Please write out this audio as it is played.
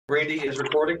Randy is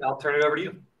recording. I'll turn it over to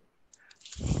you.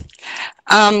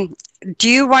 Do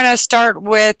you want to start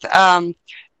with,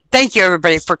 thank you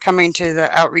everybody for coming to the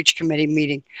Outreach Committee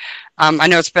meeting. I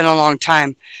know it's been a long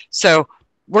time, so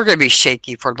we're going to be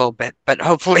shaky for a little bit, but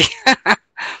hopefully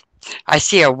I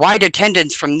see a wide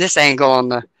attendance from this angle on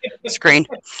the screen.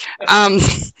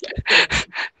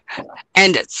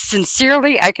 And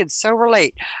sincerely, I could so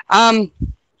relate. Mike,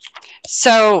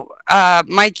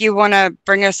 you want to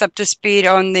bring us up to speed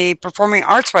on the Performing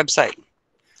Arts website?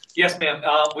 Yes, ma'am.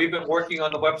 We've been working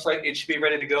on the website. It should be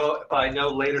ready to go by no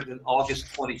later than August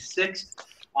 26th.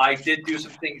 I did do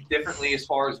some things differently as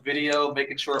far as video,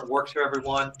 making sure it works for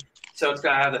everyone. So it's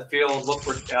going to have the feel and look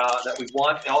that we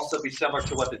want, and also be similar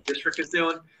to what the district is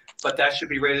doing. But that should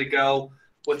be ready to go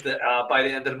with the by the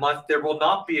end of the month. There will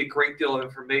not be a great deal of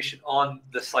information on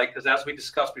the site because, as we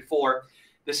discussed before,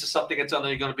 this is something that's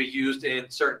only going to be used in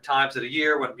certain times of the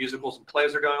year when musicals and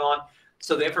plays are going on.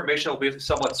 So the information will be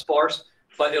somewhat sparse.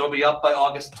 But it'll be up by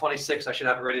August 26th. I should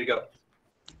have it ready to go.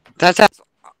 That's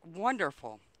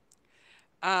wonderful.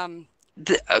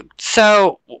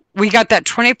 So we got that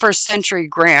 21st Century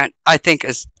grant, I think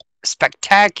is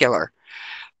spectacular.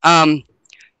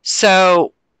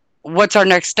 So what's our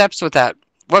next steps with that?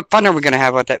 What fun are we going to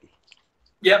have with it?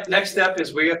 Yep. Next step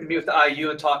is we have to meet with the IU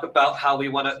and talk about how we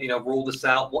want to, roll this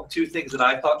out. Two things that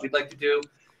I thought we'd like to do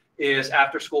is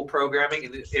after-school programming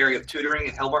in the area of tutoring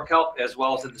and homework help, as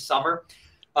well as in the summer.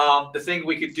 The thing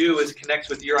we could do is connect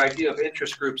with your idea of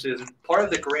interest groups is part of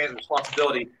the grant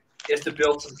responsibility is to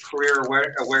build some career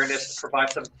awareness and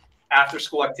provide some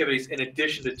after-school activities in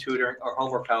addition to tutoring or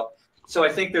homework help. So I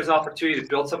think there's an opportunity to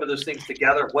build some of those things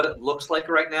together. What it looks like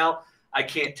right now, I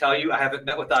can't tell you. I haven't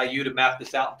met with IU to map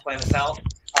this out and plan this out.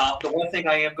 The one thing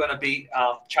I am going to be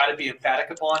try to be emphatic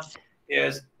upon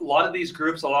is a lot of these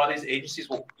groups, a lot of these agencies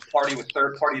will party with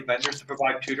third-party vendors to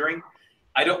provide tutoring.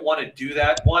 I don't want to do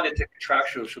that. One, it's a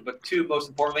contractual issue, but two, most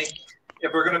importantly,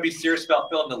 if we're going to be serious about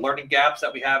filling the learning gaps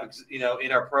that we have,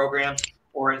 in our programs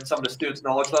or in some of the students'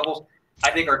 knowledge levels,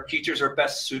 I think our teachers are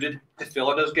best suited to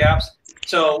fill in those gaps.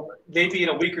 So maybe in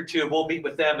a week or two, we'll meet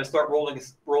with them and start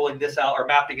rolling this out or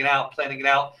mapping it out, planning it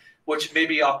out, which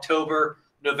maybe October,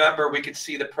 November, we could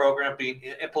see the program being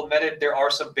implemented. There are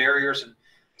some barriers and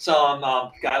some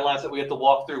guidelines that we have to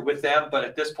walk through with them. But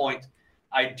at this point,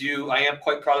 I am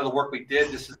quite proud of the work we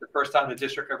did. This is the first time the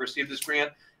district ever received this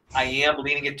grant. I am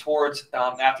leaning it towards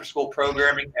after-school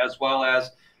programming as well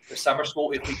as the summer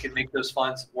school if we can make those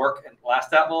funds work and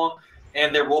last that long.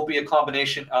 And there will be a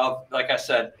combination of, like I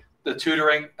said, the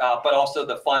tutoring, but also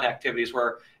the fun activities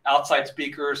where outside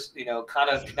speakers, kind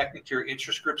of connecting to your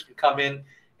interest groups can come in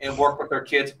and work with their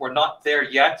kids. We're not there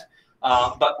yet,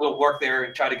 but we'll work there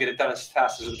and try to get it done as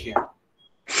fast as we can.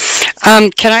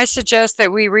 Can I suggest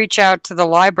that we reach out to the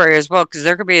library as well? Because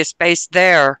there could be a space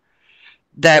there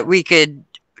that we could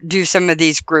do some of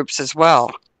these groups as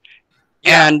well.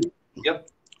 Yeah. And yep.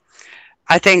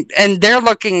 I think, and they're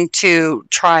looking to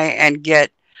try and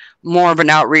get more of an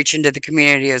outreach into the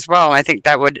community as well. And I think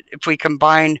that would, if we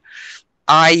combine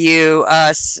IU,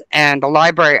 us, and the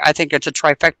library, I think it's a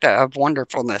trifecta of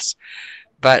wonderfulness.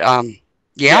 But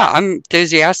yeah, I'm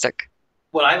enthusiastic.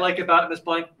 What I like about it, Ms.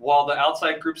 Blank, while the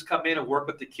outside groups come in and work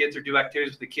with the kids or do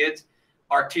activities with the kids,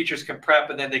 our teachers can prep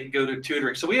and then they can go to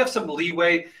tutoring. So we have some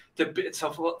leeway,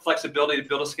 some flexibility to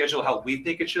build a schedule how we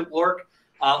think it should work.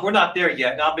 We're not there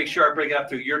yet. And I'll make sure I bring it up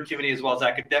through your committee as well as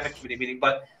academic committee meeting.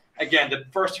 But again, the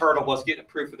first hurdle was getting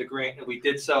approved for the grant, and we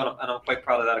did so, and I'm quite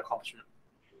proud of that accomplishment.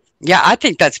 Yeah, I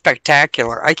think that's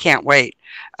spectacular. I can't wait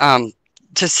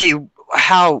to see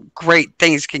how great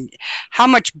things can, how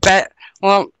much better,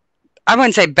 well, I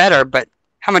wouldn't say better, but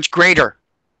how much greater.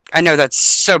 I know that's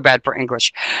so bad for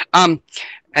English and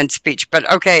speech, but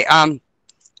okay.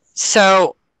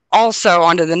 So also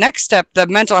on to the next step, the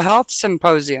mental health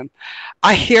symposium.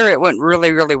 I hear it went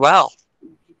really, really well.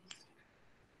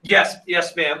 Yes,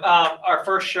 ma'am. Our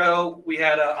first show, we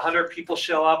had 100 people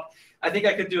show up. I think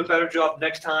I could do a better job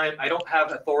next time. I don't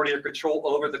have authority or control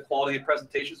over the quality of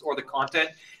presentations or the content.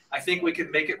 I think we can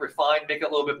make it refined, make it a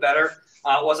little bit better.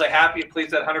 Was I happy and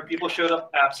pleased that 100 people showed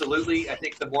up? Absolutely. I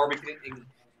think the more we can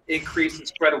increase and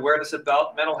spread awareness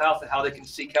about mental health and how they can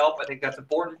seek help, I think that's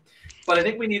important. But I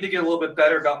think we need to get a little bit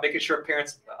better about making sure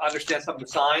parents understand some of the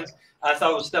signs. I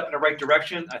thought it was a step in the right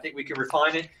direction. I think we can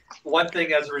refine it. One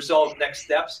thing as a result of next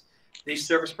steps, these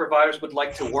service providers would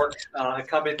like to work and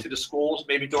come into the schools,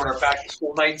 maybe during our back to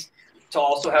school nights, to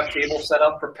also have tables set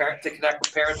up for parents to connect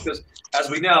with parents, because as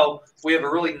we know, we have a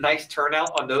really nice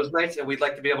turnout on those nights, and we'd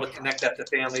like to be able to connect that to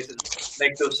families and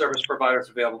make those service providers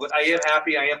available. But I am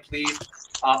happy, I am pleased.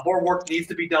 More work needs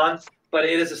to be done, but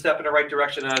it is a step in the right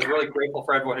direction, and I was really grateful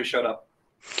for everyone who showed up.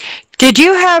 Did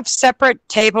you have separate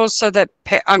tables so that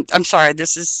I'm sorry,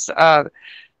 this is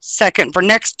second for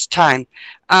next time.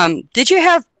 Did you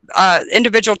have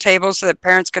individual tables so that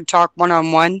parents could talk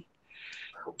one-on-one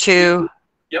to?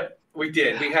 Yep, we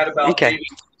did. We had about maybe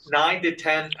 9 to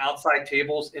 10 outside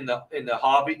tables in the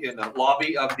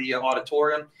lobby of the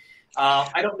auditorium.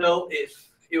 I don't know if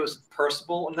it was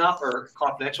personal enough or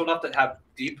confidential enough to have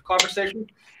deep conversations,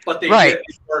 but they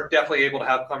were definitely able to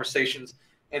have conversations.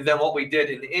 And then what we did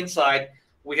in the inside,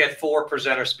 we had 4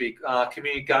 presenters speak.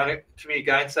 Community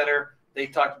Guidance Center, they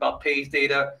talked about PAYS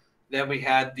data. Then we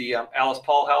had the Alice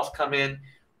Paul House come in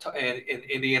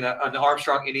Indiana, on the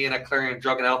Armstrong, Indiana Clarion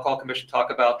Drug and Alcohol Commission, talk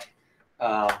about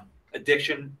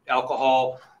addiction,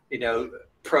 alcohol,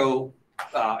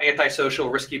 antisocial,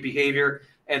 risky behavior.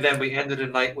 And then we ended the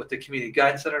night with the Community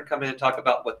Guidance Center come in and talk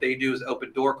about what they do as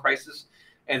open door crisis.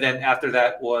 And then after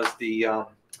that was the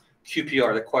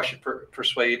QPR, the question,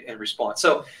 persuade, and response.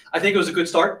 So I think it was a good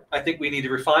start. I think we need to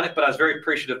refine it, but I was very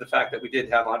appreciative of the fact that we did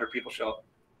have 100 people show up.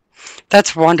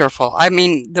 That's wonderful. I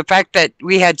mean, the fact that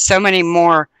we had so many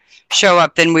more show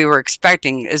up than we were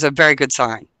expecting is a very good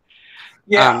sign.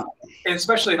 Yeah, and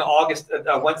especially in August,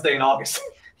 Wednesday in August.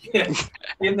 I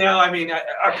mean,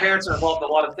 our parents are involved in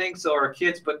a lot of things, so are our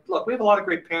kids. But look, we have a lot of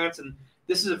great parents, and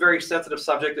this is a very sensitive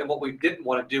subject. And what we didn't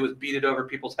want to do is beat it over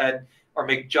people's head or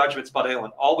make judgments about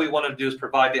anyone. All we wanted to do is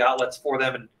provide the outlets for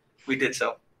them, and we did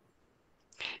so.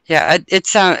 Yeah, it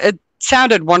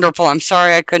sounded wonderful. I'm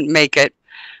sorry I couldn't make it.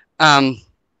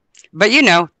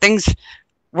 But things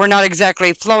were not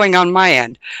exactly flowing on my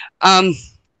end.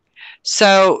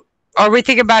 So are we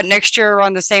thinking about next year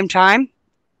around the same time?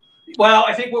 Well,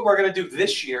 I think what we're going to do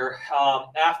this year,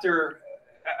 after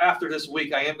this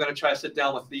week, I am going to try to sit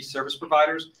down with these service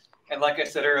providers. And like I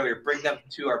said earlier, bring them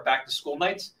to our back to school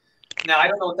nights. Now, I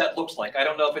don't know what that looks like. I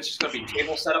don't know if it's just going to be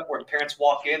table set up where the parents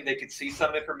walk in, they could see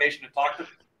some information and talk to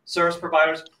service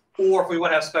providers, or if we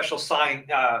want to have special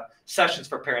sessions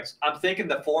for parents. I'm thinking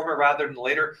the former rather than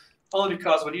later, only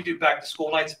because when you do back to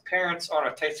school nights, parents are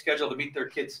on a tight schedule to meet their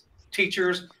kids'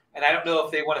 teachers. And I don't know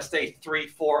if they want to stay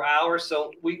 3-4 hours.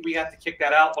 So we have to kick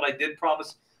that out. But I did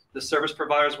promise the service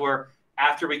providers where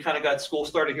after we kind of got school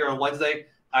started here on Wednesday,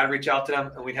 I'd reach out to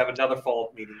them and we'd have another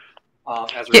follow-up meeting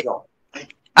as a result.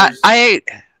 I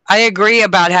agree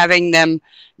about having them,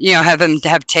 have them to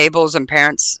have tables and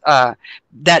parents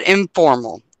that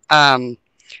informal,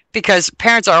 because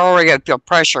parents are already going to feel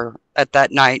pressure at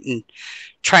that night and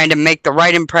trying to make the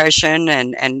right impression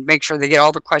and make sure they get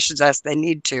all the questions asked they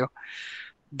need to.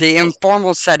 The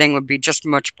informal setting would be just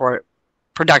much more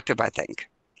productive, I think.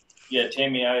 Yeah,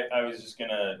 Tammy, I was just going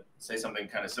to say something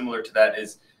kind of similar to that.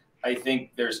 Is I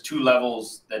think there's 2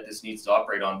 levels that this needs to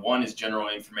operate on. One is general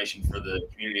information for the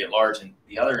community at large, and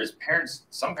the other is parents.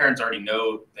 Some parents already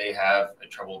know they have a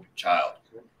troubled child.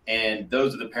 And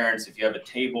those are the parents, if you have a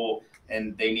table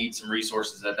and they need some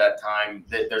resources at that time,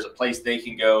 that there's a place they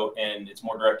can go and it's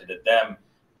more directed at them.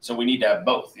 So we need to have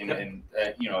both. And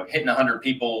hitting 100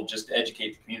 people just to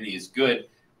educate the community is good.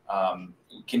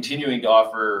 Continuing to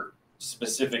offer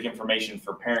specific information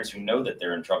for parents who know that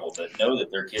they're in trouble, that know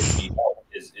that their kids need help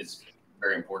is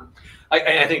very important.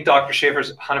 I think Dr. Schaefer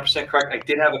is 100% correct. I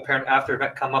did have a parent after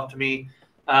event come up to me,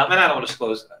 and I don't want to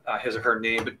disclose his or her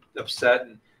name, but upset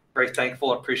and very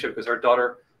thankful and appreciative because her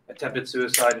daughter attempted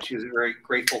suicide, and she was very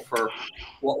grateful for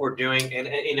what we're doing. And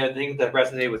the thing that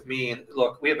resonated with me, and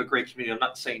look, we have a great community. I'm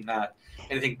not saying that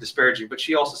anything disparaging, but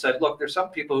she also said, look, there's some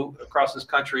people across this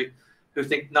country who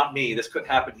think, not me, this couldn't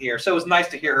happen here. So it was nice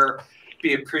to hear her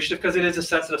be appreciative because it is a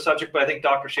sensitive subject, but I think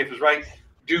Dr. Schaefer's right.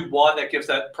 Do one that gives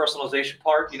that personalization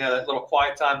part, that little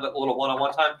quiet time, that little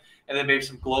one-on-one time, and then maybe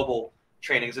some global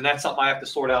trainings. And that's something I have to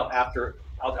sort out after.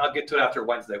 I'll get to it after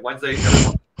Wednesday. Wednesday,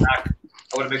 everyone's back.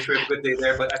 I want to make sure we have a good day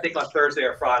there. But I think on Thursday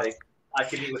or Friday, I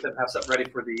can meet with them, have something ready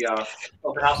for the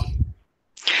open house.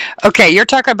 Okay, you're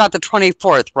talking about the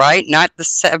 24th, right? Not the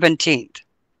 17th.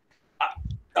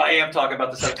 I am talking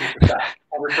about the 17th.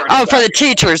 Oh, for the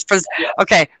teachers. Yeah.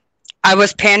 Okay. I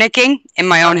was panicking in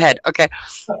my own head. Okay.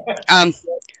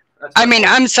 I mean,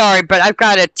 I'm sorry, but I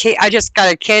just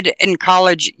got a kid in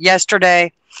college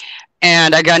yesterday,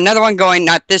 and I got another one going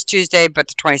not this Tuesday, but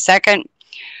the 22nd.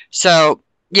 So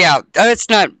yeah, let's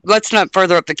not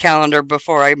further up the calendar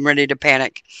before I'm ready to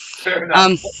panic. Fair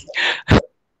enough.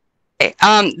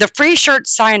 The free shirt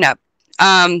sign up.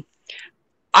 I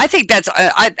think that's,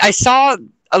 I saw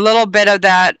a little bit of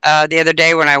that the other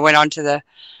day when I went onto the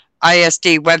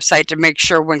ISD website to make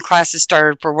sure when classes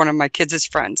started for one of my kids'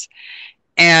 friends.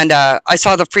 And I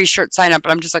saw the free shirt sign up,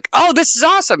 and I'm just like, oh, this is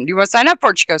awesome. Do you want to sign up for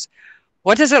it? She goes,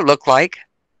 what does it look like?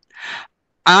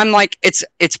 I'm like, it's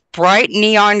bright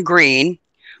neon green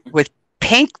with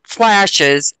pink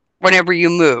flashes whenever you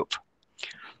move.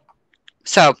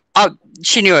 So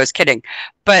she knew I was kidding,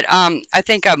 but I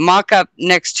think a mock-up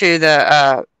next to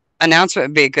the announcement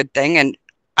would be a good thing, and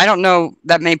I don't know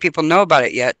that many people know about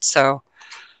it yet, so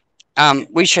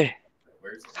we should.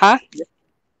 Huh?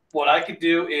 What I could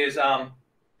do is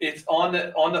it's on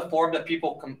the form that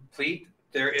people complete.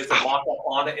 There is a mock-up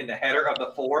on it in the header of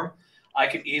the form. I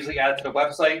could easily add it to the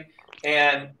website,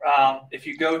 and if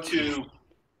you go to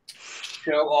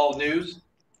show all news.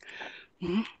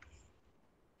 Mm-hmm.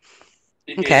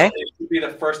 Okay. It should be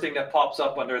the first thing that pops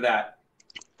up under that.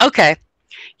 Okay.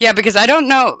 Yeah, because I don't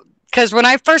know, because when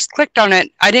I first clicked on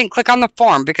it, I didn't click on the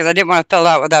form because I didn't want to fill it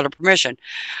out without a permission.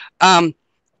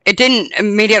 It didn't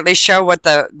immediately show what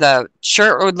the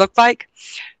shirt would look like.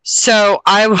 So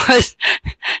I was,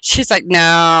 she's like,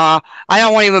 no, I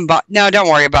don't want to even, no, don't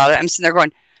worry about it. I'm sitting there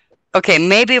going, okay,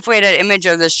 maybe if we had an image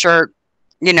of this shirt,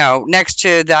 you know, next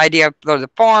to the idea of the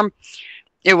form,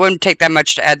 it wouldn't take that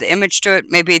much to add the image to it.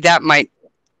 Maybe that might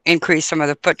increase some of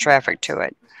the foot traffic to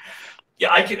it.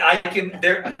 Yeah, I can.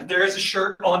 There is a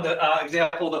shirt on the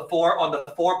example of the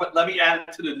form, but let me add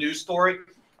it to the news story,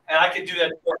 and I can do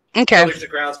that for Buildings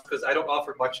and Grounds because I don't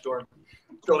offer much during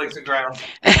Buildings and Grounds.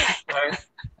 Right?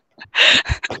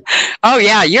 Oh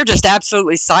yeah, you're just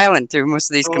absolutely silent through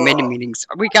most of these committee meetings.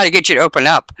 We got to get you to open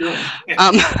up.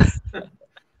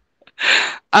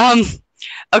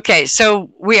 Okay, so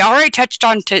we already touched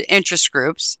on to interest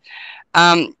groups,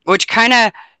 which kind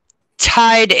of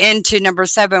tied into number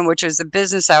 7, which is the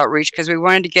business outreach, because we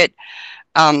wanted to get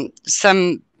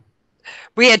some.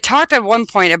 We had talked at one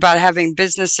point about having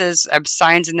businesses have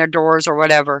signs in their doors or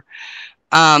whatever.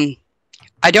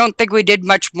 I don't think we did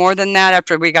much more than that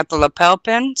after we got the lapel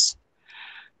pins.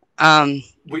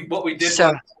 What we did.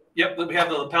 So, yep, we have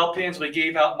the lapel pins. We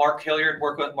gave out Mark Hilliard,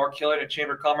 work with Mark Hilliard at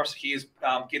Chamber of Commerce. He's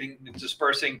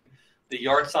dispersing the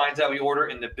yard signs that we order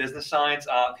and the business signs.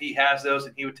 He has those,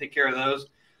 and he would take care of those.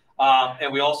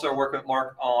 And we also are working with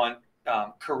Mark on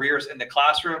careers in the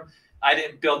classroom. I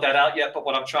didn't build that out yet, but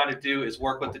what I'm trying to do is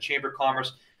work with the Chamber of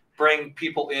Commerce, bring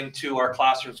people into our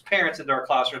classrooms, parents into our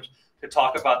classrooms to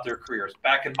talk about their careers.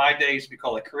 Back in my days, we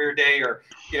call it Career Day or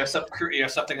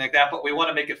something like that. But we want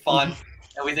to make it fun,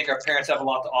 and we think our parents have a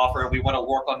lot to offer, and we want to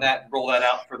work on that and roll that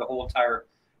out for the whole entire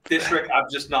district. I'm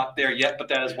just not there yet, but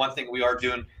that is one thing we are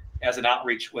doing as an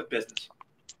outreach with business.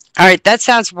 All right, that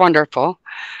sounds wonderful.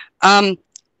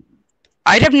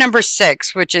 Item number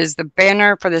 6, which is the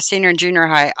banner for the senior and junior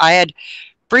high. I had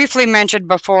briefly mentioned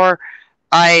before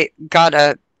I got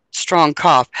a strong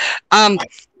cough.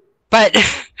 But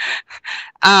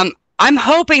I'm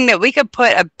hoping that we could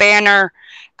put a banner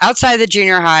outside the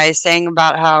junior high saying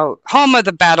about how home of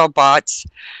the BattleBots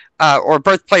or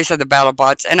birthplace of the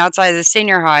BattleBots, and outside the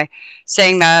senior high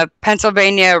saying the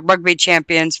Pennsylvania Rugby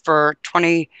Champions for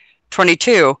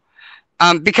 2022.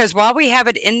 Because while we have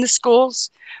it in the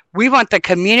schools, we want the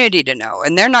community to know,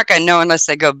 and they're not going to know unless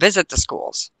they go visit the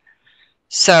schools.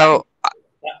 So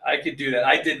I could do that.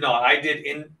 I did not. I did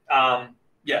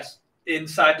yes,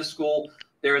 inside the school.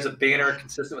 There is a banner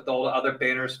consistent with all the other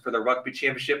banners for the rugby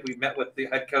championship. We met with the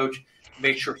head coach,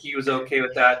 made sure he was okay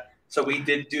with that. So we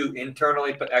did do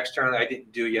internally, but externally I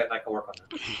didn't do yet, and I can work on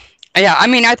that. Yeah, I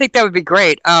mean, I think that would be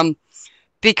great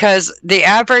because the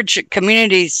average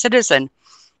community citizen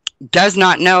does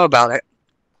not know about it.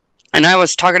 And I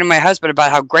was talking to my husband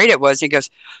about how great it was. He goes,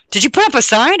 "Did you put up a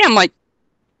sign?" I'm like,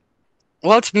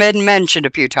 "Well, it's been mentioned a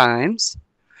few times."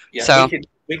 Yeah, so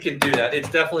we can do that. It's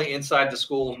definitely inside the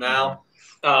school now.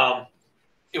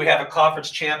 We have a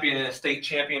conference champion and a state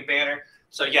champion banner.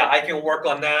 So yeah, I can work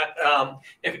on that.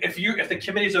 If the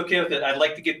committee's okay with it, I'd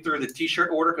like to get through the T-shirt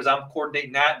order because I'm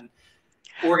coordinating that, and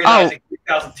organizing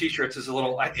 3,000 T-shirts is a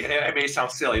little. It may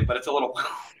sound silly, but it's a little.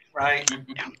 Right.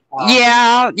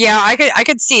 Yeah, I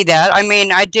could see that. I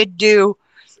mean, I did do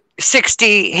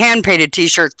 60 hand painted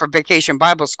T-shirts for Vacation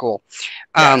Bible School.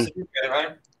 Right?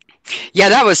 Yeah,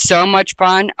 that was so much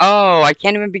fun. Oh, I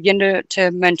can't even begin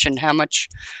to mention how much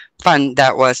fun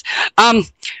that was.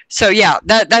 So yeah,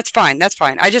 that's fine. That's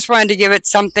fine. I just wanted to give it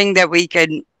something that we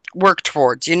could work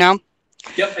towards, you know?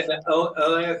 Yep. And the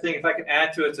other thing, if I can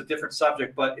add to it, it's a different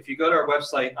subject, but if you go to our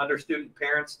website under student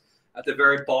parents, at the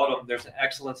very bottom, there's an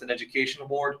Excellence in Education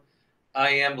Award. I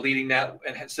am leading that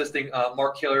and assisting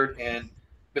Mark Hilliard and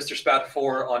Mr.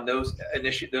 Spatafore on those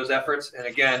efforts. And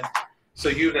again, so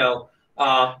you know,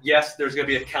 yes, there's going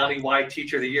to be a county-wide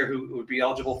Teacher of the Year who would be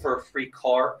eligible for a free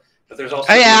car, but there's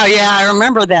also I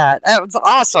remember that. That was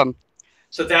awesome.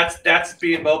 So that's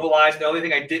being mobilized. The only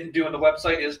thing I didn't do on the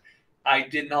website is I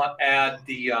did not add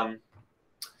the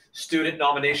student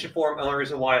nomination form. The only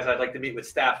reason why is I'd like to meet with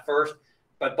staff first.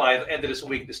 but by the end of this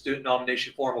week, the student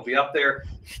nomination form will be up there.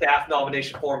 Staff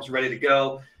nomination forms ready to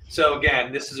go. So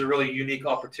again, this is a really unique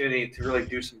opportunity to really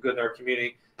do some good in our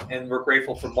community. And we're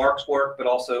grateful for Mark's work, but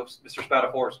also Mr.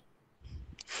 Spatafore's.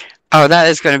 Oh, that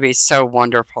is going to be so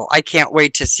wonderful. I can't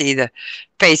wait to see the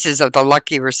faces of the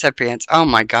lucky recipients. Oh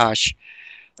my gosh.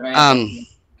 Kind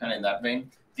of in that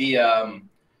vein, the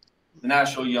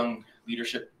National Young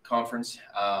Leadership Conference,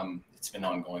 it's been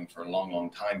ongoing for a long, long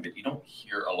time, but you don't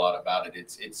hear a lot about it.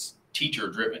 It's teacher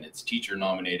driven. It's teacher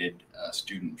nominated,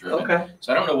 student driven. Okay.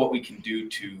 So I don't know what we can do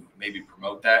to maybe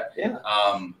promote that. Yeah.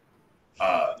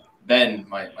 Ben,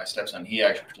 my stepson, he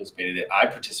actually participated in it. I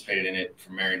participated in it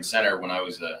from Marion Center when I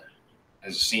was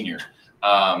as a senior.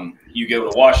 You go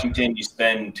to Washington, you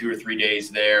spend 2 or 3 days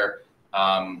there.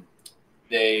 Ben,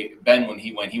 when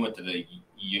he went to the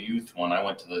youth one, I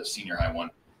went to the senior high one.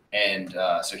 And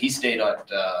so he stayed at,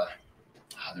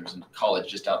 there was a college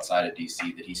just outside of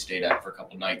DC that he stayed at for a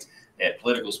couple of nights. They had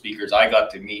political speakers. I got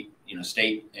to meet,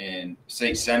 state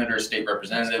senators, state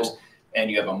representatives. Cool. And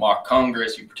you have a mock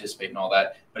Congress, you participate in all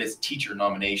that, but it's teacher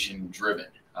nomination driven.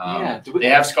 They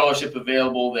have scholarship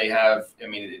available. They have,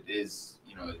 it is,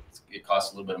 it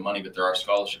costs a little bit of money, but there are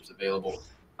scholarships available.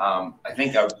 I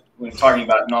think when talking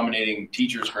about nominating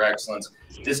teachers for excellence,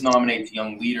 this nominates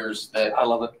young leaders that I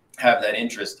love it. Have that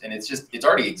interest, and it's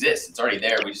already exists. It's already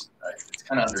there. It's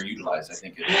kind of underutilized, I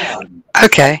think.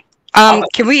 Okay.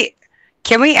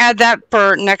 Can we add that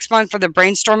for next month for the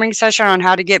brainstorming session on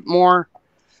how to get more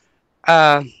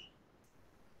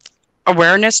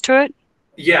awareness to it?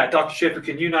 Yeah, Dr. Schaefer,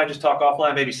 can you and I just talk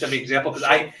offline? Maybe send me an example,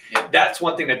 because that's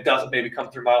one thing that doesn't maybe come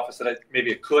through my office that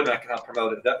maybe it could, and I can help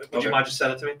promote it. Would you mind just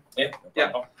send it to me?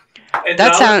 Yeah. And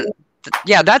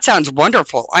that sounds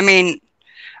wonderful. I mean,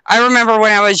 I remember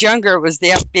when I was younger, it was the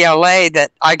FBLA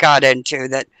that I got into,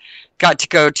 that got to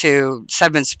go to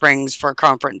Seven Springs for a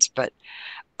conference, but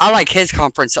I like his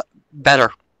conference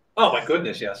better. Oh my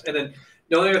goodness, yes. And then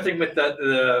the only other thing with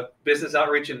the business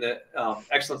outreach and the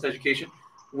excellence education,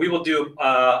 we will do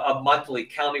a monthly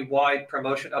county-wide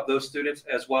promotion of those students,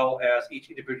 as well as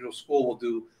each individual school will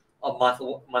do a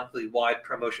monthly wide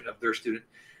promotion of their student.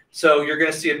 So you're going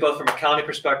to see it both from a county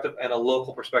perspective and a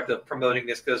local perspective promoting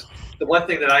this, because the one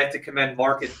thing that I have to commend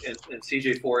Mark and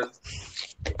CJ for is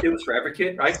it was for every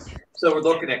kid, right? So we're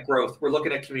looking at growth. We're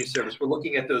looking at community service. We're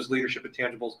looking at those leadership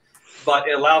intangibles. But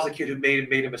it allows a kid who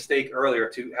made a mistake earlier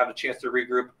to have a chance to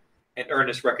regroup and earn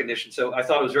this recognition. So I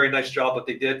thought it was a very nice job what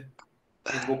they did,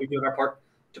 and we'll be doing our part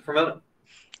to promote it.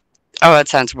 Oh, that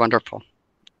sounds wonderful.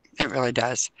 It really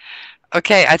does.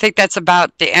 Okay, I think that's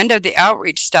about the end of the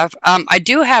outreach stuff. I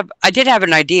did have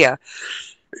an idea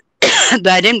that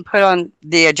I didn't put on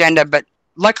the agenda, but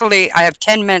luckily I have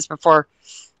 10 minutes before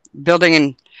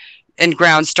building and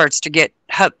ground starts to get,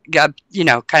 kind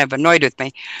of annoyed with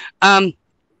me.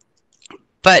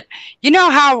 But you know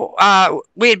how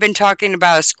we had been talking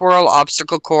about a squirrel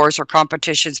obstacle course or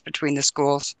competitions between the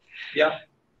schools? Yeah.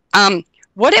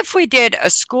 What if we did a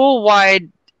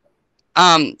school-wide,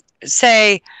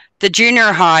 say, the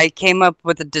junior high came up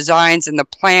with the designs and the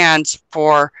plans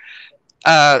for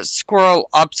a squirrel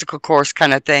obstacle course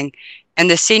kind of thing,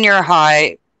 and the senior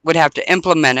high would have to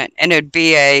implement it, and it'd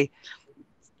be a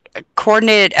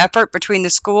coordinated effort between the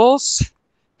schools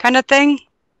kind of thing?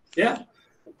 Yeah.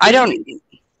 I don't.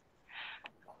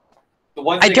 The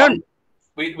one thing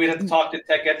we'd have to talk to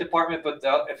tech ed department, but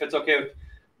if it's okay with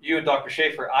you and Dr.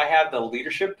 Schaefer, I have the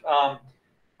leadership,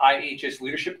 IHS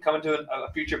leadership coming to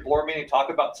a future board meeting,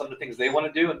 talk about some of the things they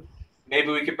want to do, and maybe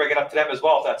we could bring it up to them as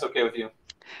well, if that's okay with you.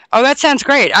 Oh, that sounds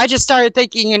great. I just started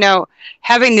thinking,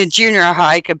 having the junior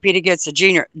high compete against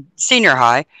the senior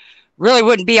high really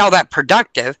wouldn't be all that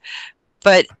productive.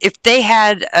 But if they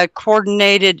had a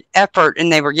coordinated effort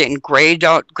and they were getting graded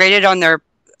on their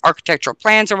architectural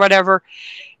plans or whatever,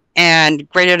 and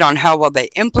graded on how well they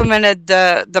implemented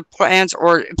the plans,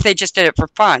 or if they just did it for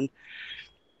fun,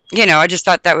 I just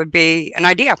thought that would be an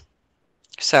idea.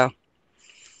 So.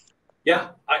 Yeah,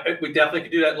 we definitely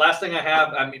could do that. Last thing I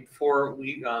have, before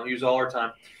we use all our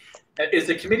time, is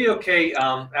the committee okay?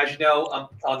 As you know, I'm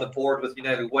on the board with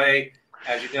United Way.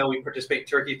 As you know, we participate in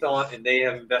Turkey-thon, and they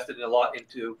have invested a lot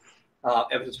into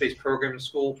evidence-based program in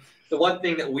school. The one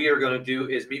thing that we are going to do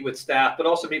is meet with staff, but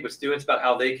also meet with students about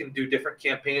how they can do different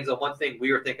campaigns. And one thing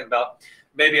we were thinking about,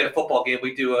 maybe at a football game,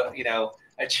 we do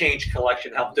a change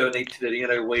collection, help donate to the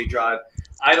United Way drive.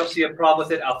 I don't see a problem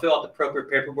with it. I'll fill out the appropriate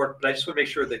paperwork, but I just want to make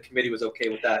sure the committee was okay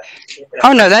with that.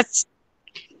 Oh no,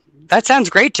 that sounds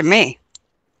great to me.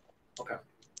 Okay,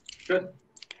 good.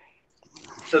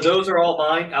 So those are all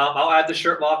mine. I'll add the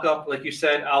shirt mock-up, like you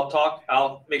said.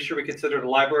 I'll make sure we consider the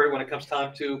library when it comes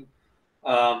time to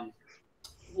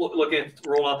looking at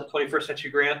rolling out the 21st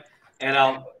Century Grant, and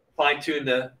I'll fine tune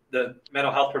the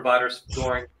mental health providers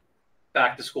during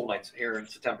back to school nights here in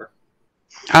September.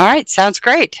 All right, sounds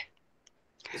great.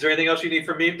 Is there anything else you need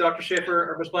from me, Dr.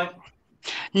 Schaefer or Ms. Blank?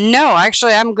 No,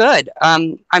 actually, I'm good.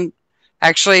 I'm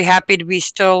actually happy to be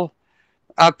still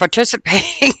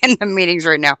participating in the meetings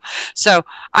right now. So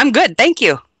I'm good. Thank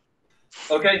you.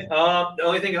 Okay. The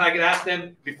only thing I can ask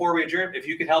then before we adjourn, if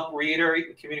you could help reiterate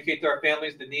and communicate to our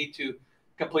families the need to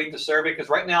complete the survey, because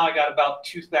right now I got about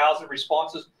 2,000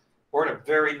 responses. We're in a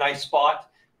very nice spot,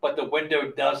 but the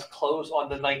window does close on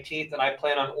the 19th, and I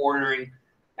plan on ordering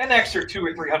an extra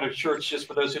 200 or 300 shirts just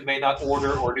for those who may not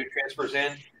order or do transfers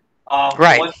in.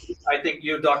 Right. One thing I think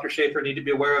you, Dr. Schaefer, need to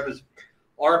be aware of is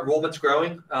our enrollment's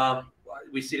growing.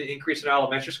 We see an increase in our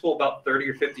elementary school, about 30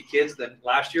 or 50 kids than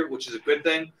last year, which is a good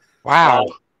thing. Wow.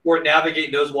 We're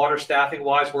navigating those water staffing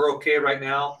wise. We're okay right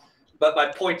now. But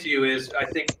my point to you is I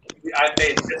think I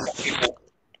may miss some people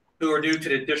who are new to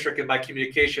the district in my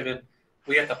communication, and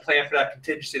we have to plan for that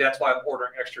contingency. That's why I'm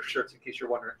ordering extra shirts in case you're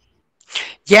wondering.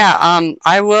 Yeah,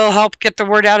 I will help get the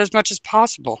word out as much as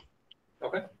possible.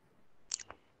 Okay.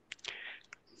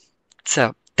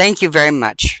 So thank you very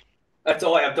much. That's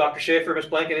all I have. Dr. Schaefer, Ms.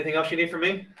 Blank, anything else you need from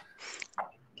me?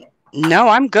 No,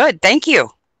 I'm good. Thank you.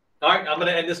 All right, I'm going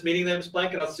to end this meeting then, Ms.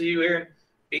 Blank, and I'll see you here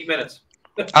in 8 minutes.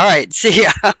 All right. See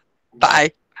ya.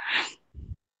 Bye.